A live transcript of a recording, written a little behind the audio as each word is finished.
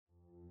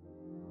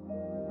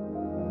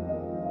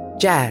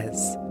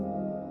jazz,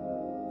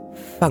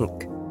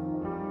 funk,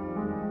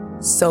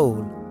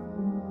 soul,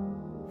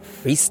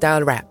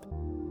 freestyle rap,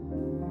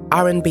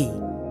 R&B,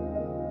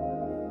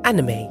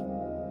 anime,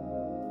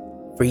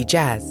 free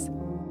jazz,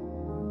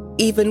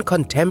 even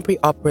contemporary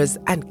operas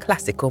and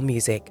classical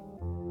music.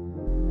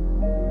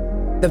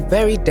 The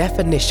very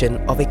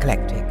definition of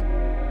eclectic.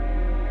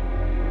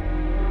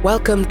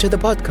 Welcome to the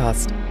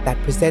podcast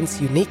that presents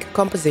unique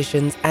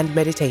compositions and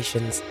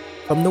meditations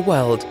from the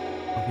world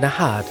of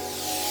Nahad.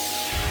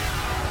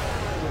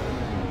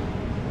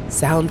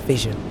 Sound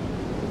Vision.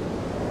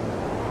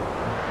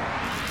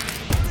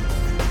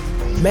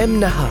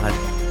 Mem Nahad,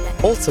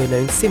 also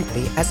known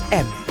simply as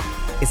M,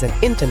 is an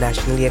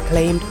internationally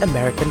acclaimed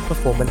American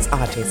performance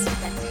artist.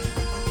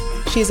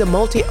 She is a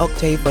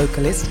multi-octave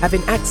vocalist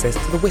having access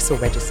to the whistle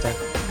register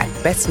and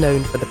best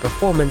known for the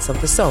performance of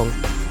the song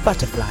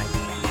Butterfly,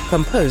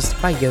 composed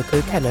by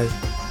Yoko Kanno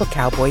for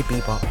Cowboy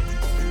Bebop.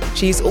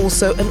 She is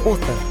also an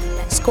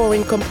author,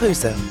 scoring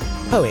composer,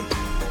 poet,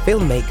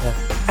 filmmaker,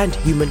 and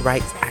human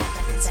rights activist.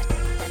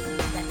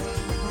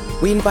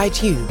 We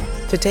invite you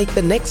to take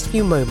the next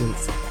few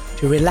moments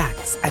to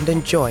relax and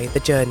enjoy the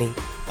journey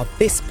of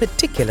this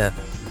particular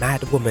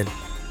mad woman.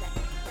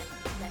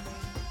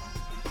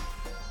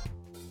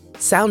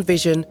 Sound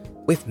Vision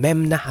with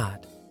Mem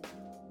Nahad.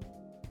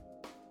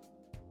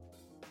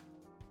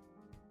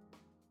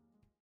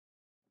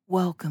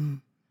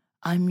 Welcome.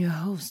 I'm your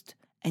host,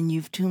 and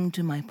you've tuned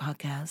to my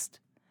podcast,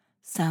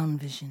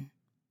 Sound Vision,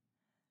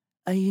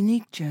 a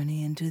unique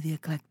journey into the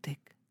eclectic.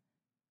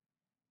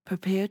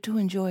 Prepare to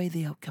enjoy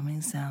the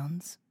upcoming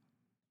sounds.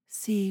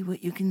 See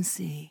what you can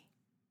see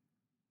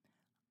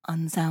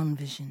on Sound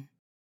Vision.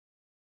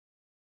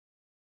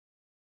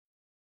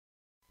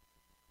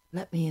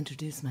 Let me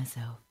introduce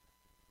myself.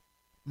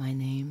 My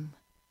name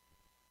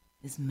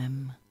is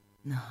Mem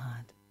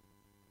Nahad.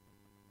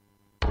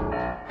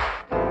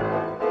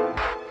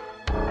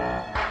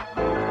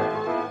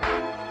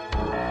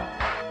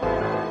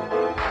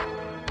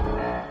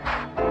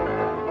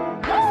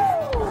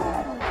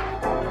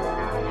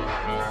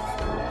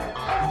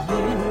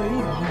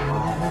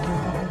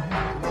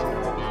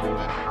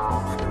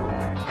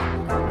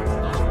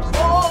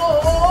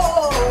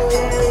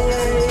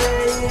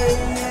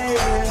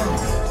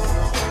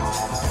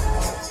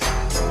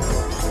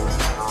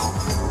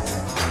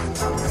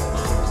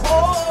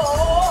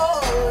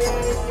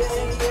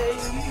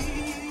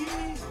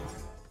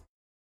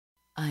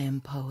 I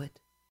am poet,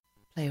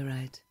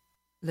 playwright,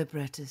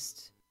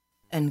 librettist,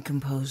 and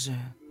composer.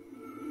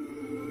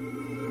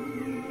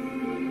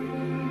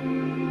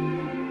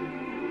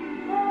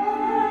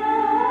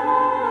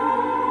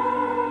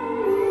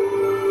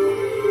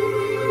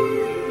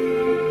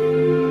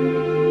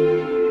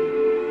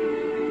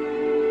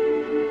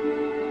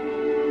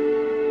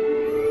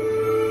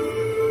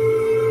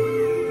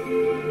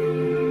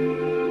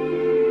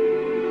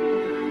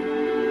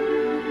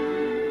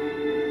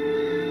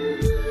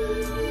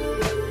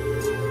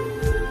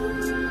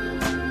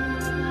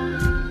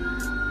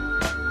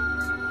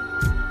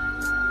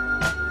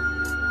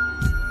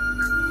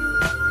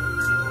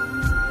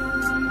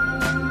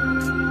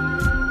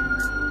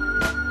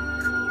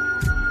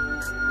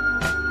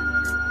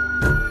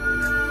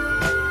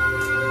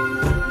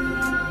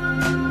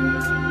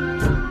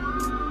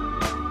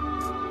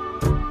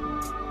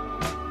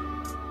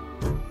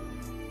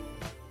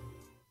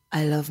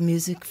 I love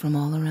music from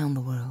all around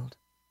the world,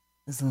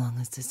 as long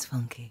as it's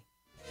funky.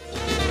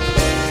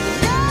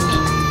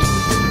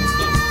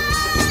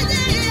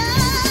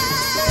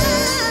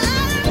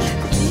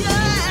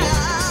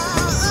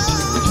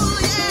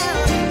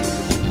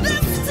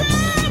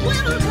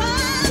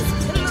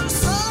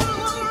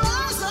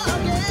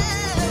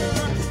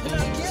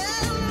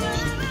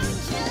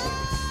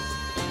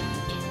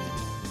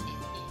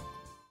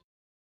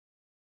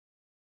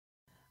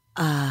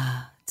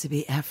 To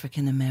be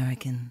African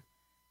American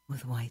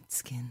with white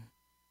skin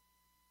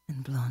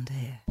and blonde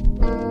hair.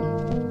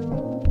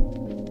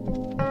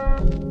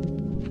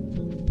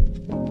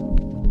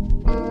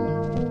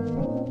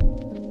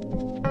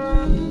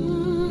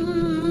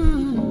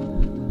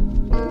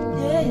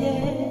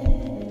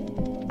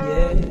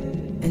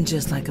 And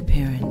just like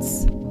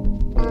appearance,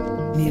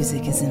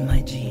 music is in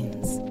my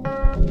genes.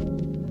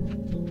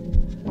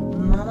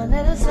 Mama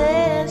never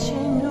said she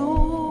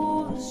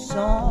knew the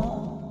song.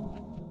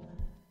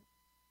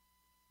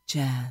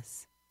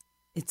 Jazz.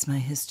 It's my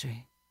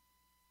history.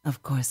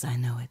 Of course I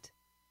know it.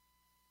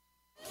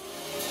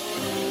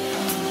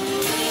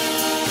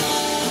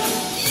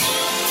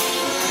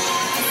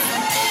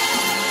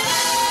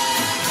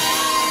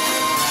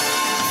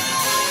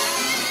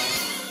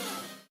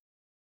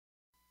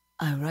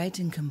 I write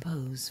and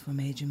compose for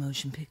major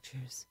motion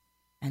pictures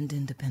and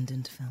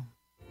independent film.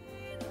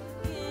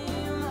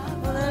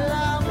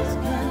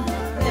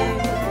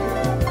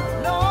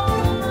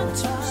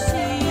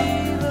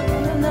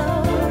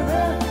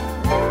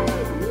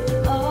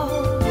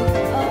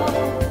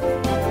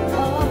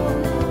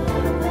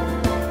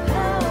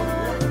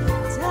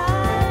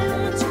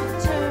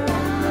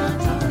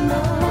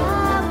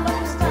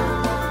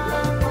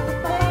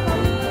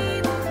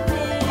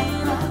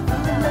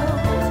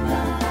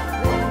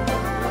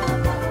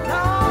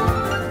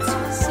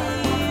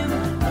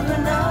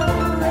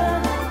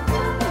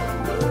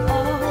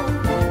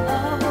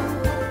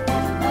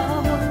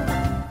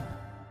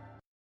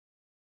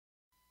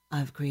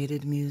 I've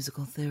created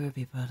musical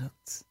therapy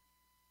products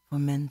for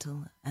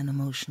mental and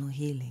emotional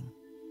healing.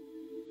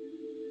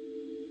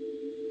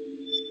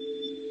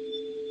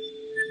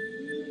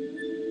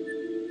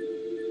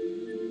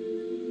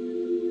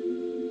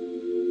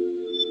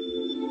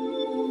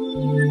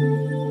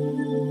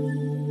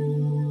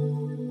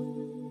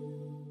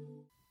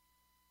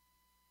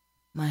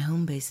 My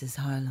home base is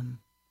Harlem,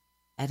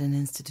 at an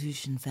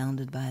institution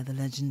founded by the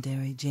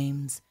legendary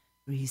James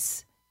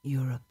Reese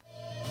Europe.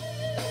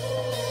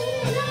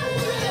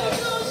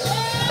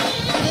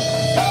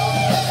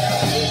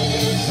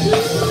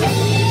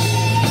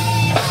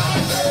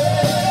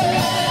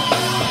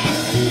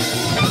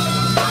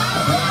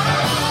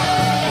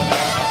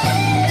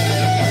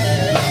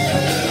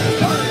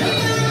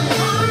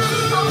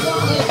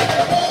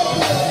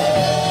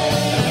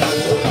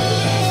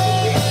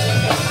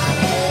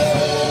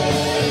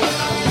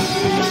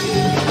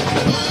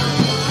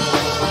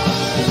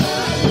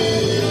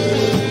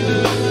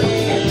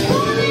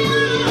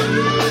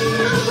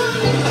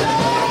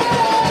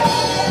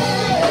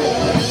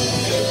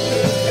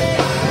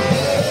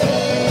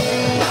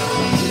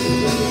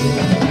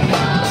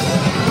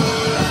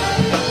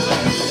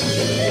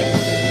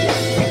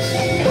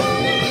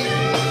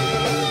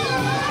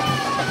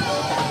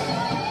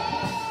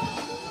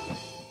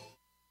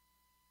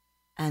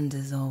 And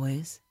as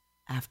always,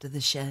 after the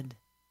shed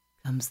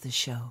comes the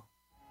show.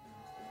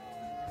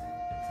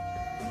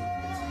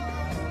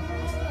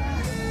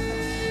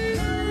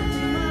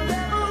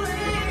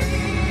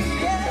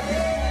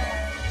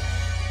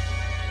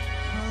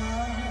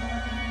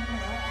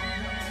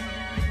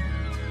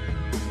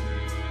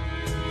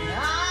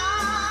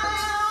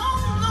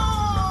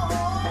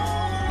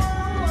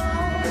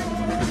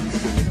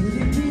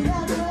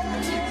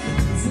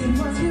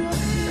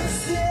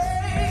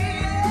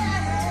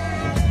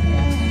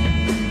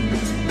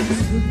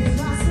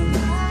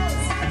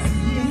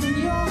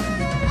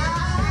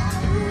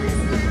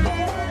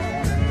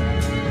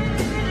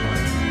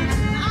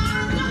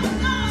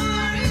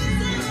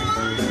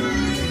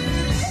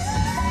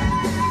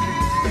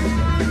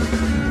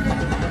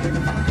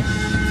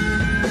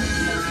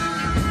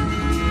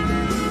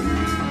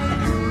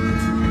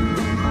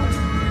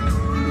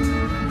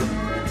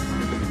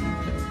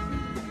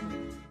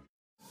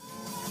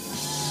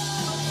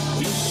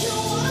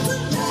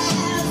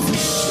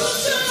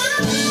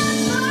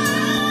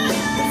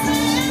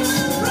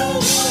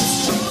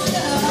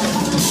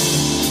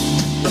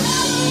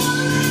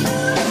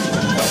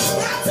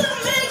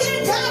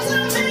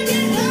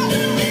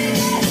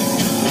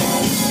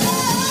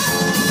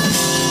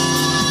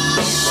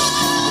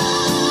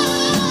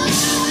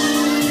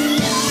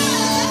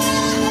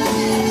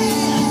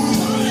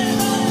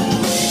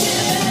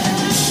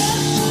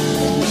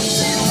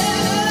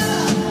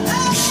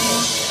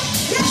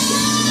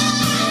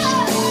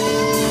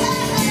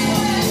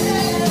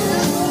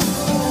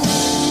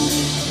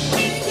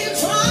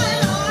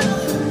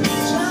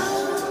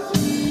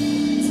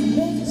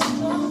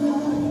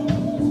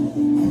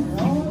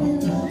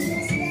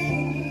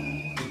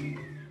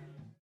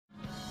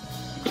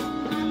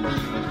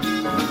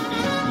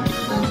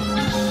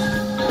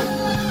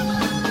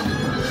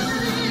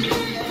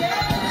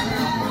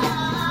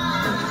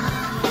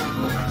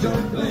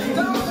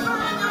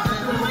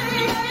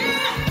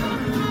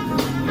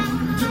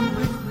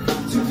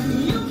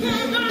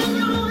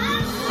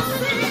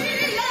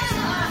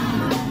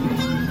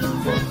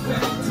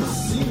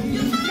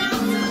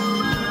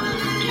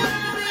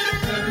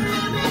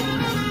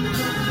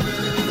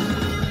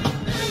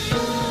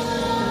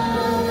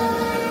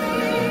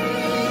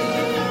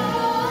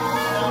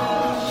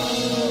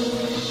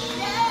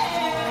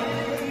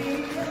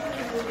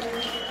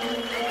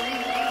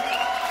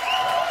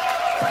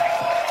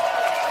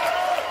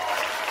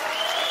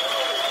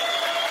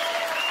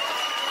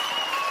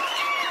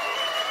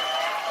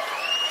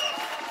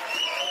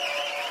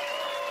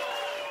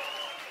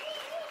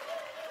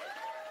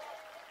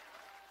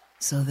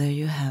 So there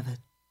you have it,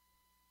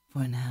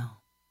 for now.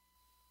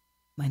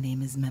 My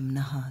name is Mem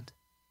Nahad.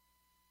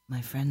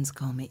 My friends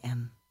call me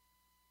M,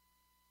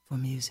 for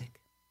music.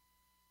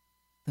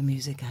 The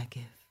music I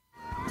give.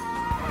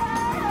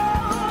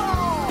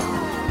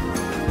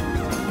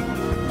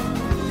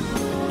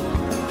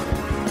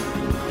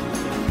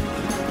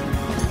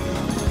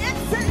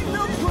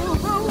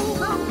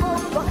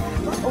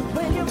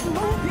 When you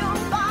move your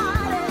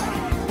body,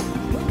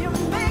 when you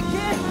make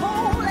it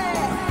holy,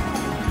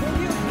 when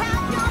you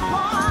have your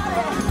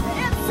party,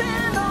 it's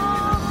in a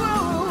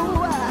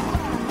groove.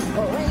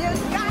 When you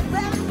got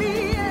that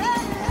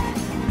feeling,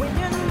 when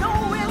you know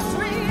it's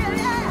real,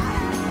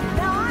 yeah.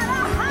 Now I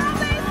know how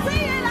they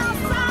see it.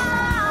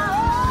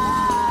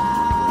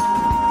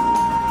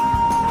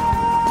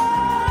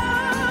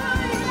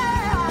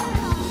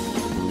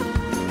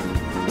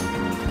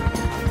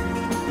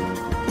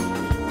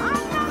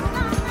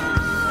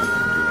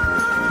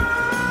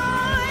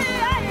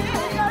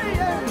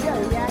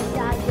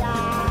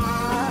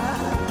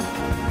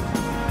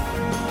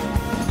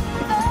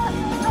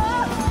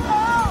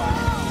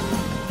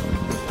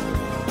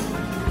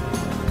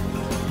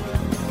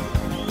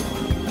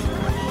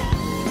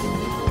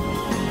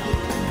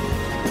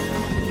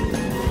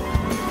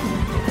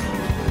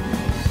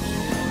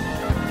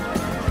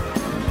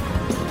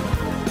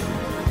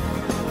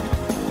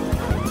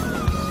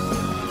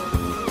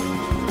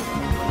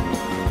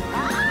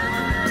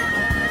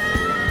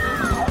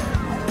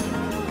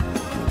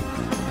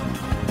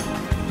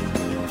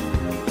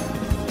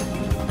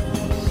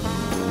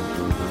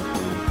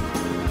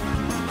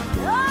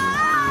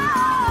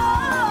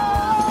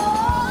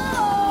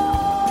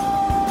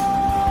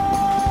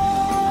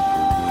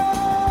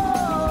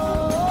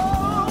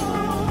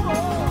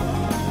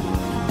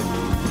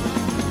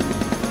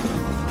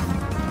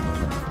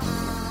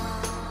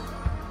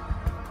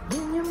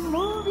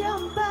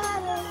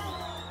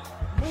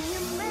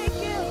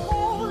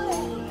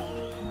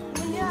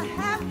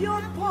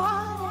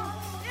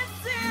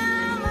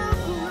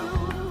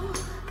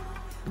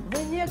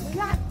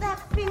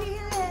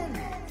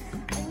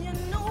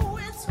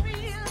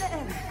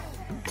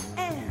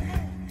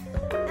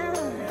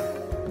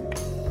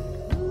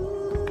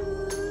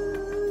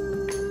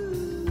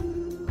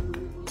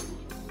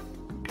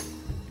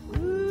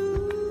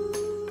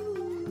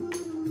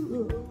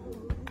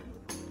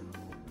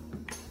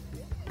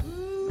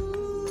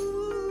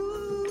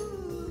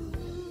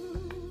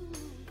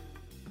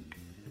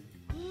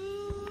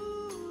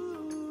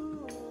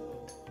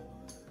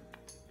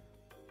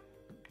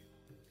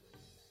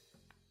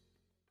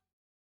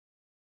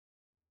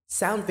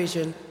 Sound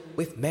Vision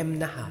with Mem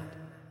Nahad.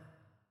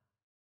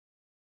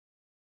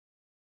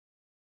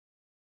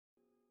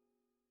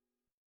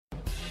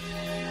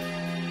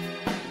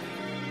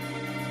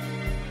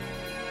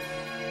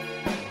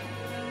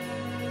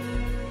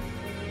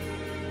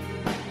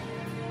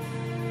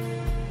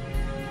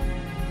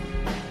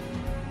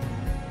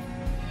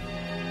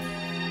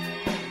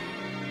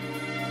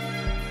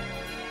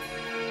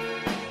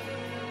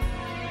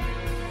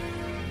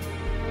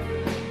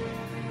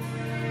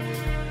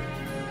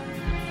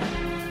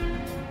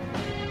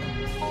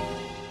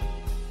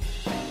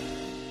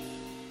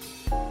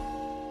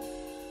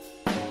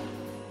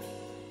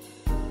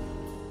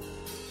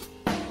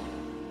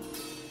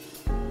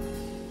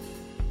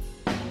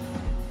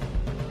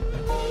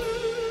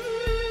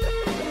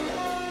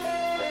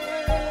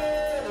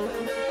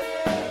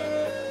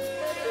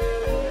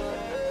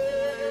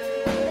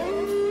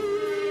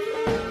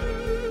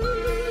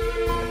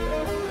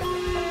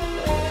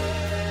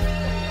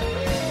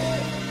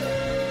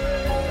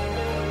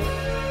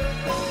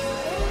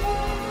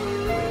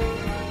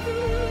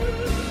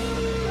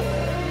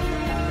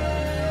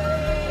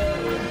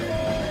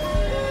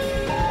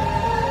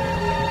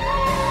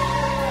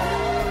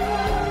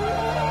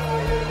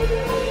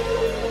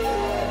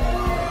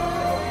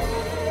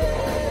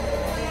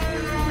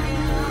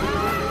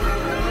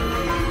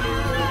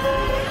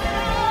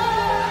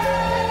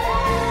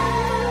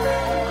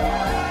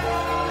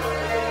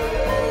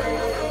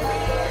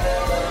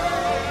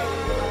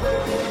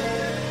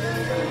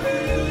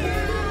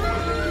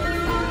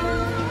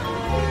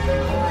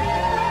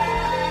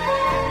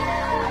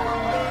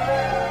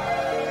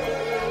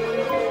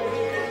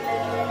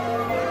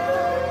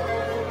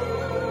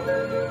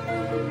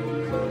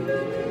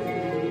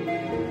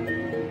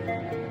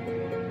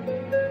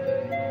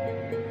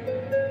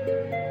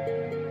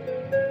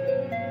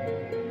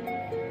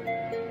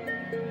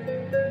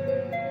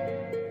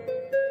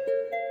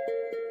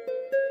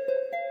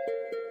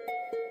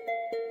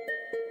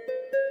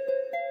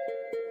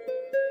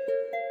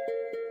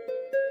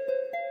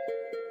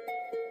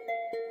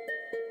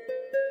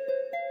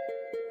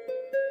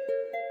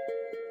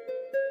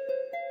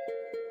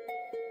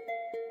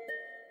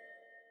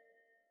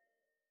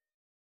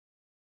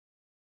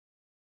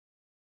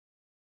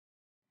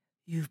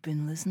 You've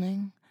been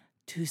listening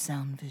to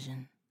Sound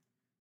Vision.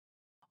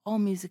 All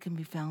music can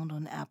be found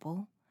on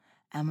Apple,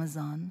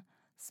 Amazon,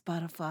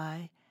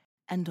 Spotify,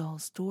 and all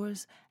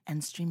stores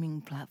and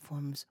streaming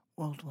platforms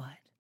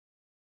worldwide.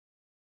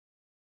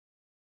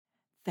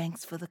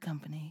 Thanks for the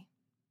company.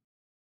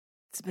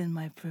 It's been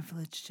my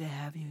privilege to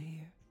have you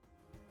here.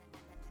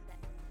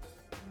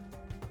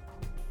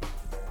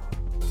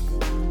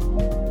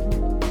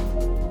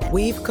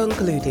 We've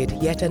concluded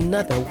yet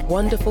another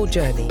wonderful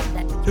journey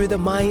through the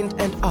mind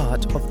and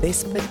art of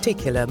this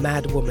particular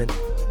mad woman.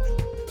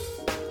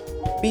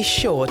 Be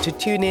sure to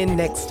tune in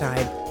next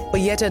time for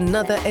yet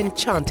another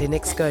enchanting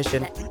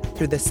excursion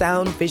through the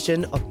sound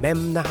vision of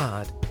Mem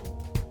Nahad.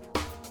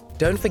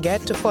 Don't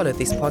forget to follow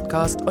this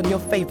podcast on your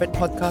favorite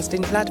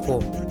podcasting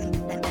platform.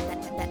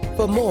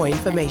 For more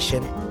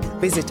information,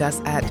 visit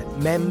us at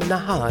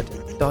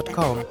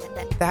memnahad.com.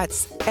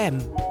 That's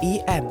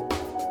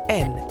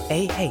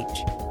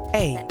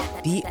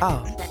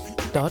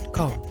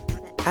MEMNAHADR.com.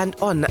 And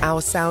on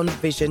our Sound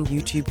Vision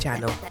YouTube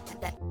channel.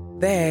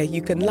 There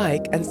you can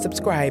like and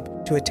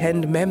subscribe to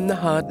attend Mem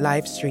Nahad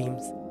live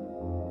streams.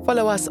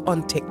 Follow us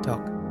on TikTok.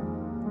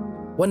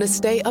 Want to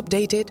stay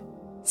updated?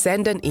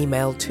 Send an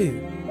email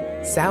to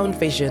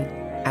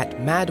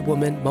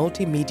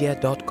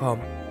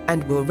soundvision@madwomanmultimedia.com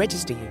and we'll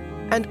register you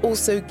and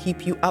also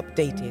keep you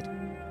updated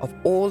of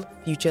all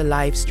future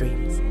live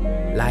streams,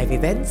 live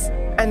events,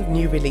 and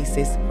new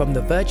releases from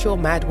the virtual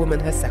mad woman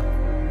herself.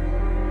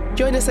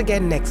 Join us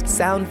again next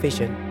Sound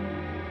Vision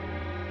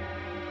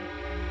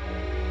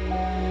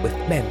with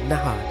Mem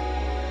Nahad.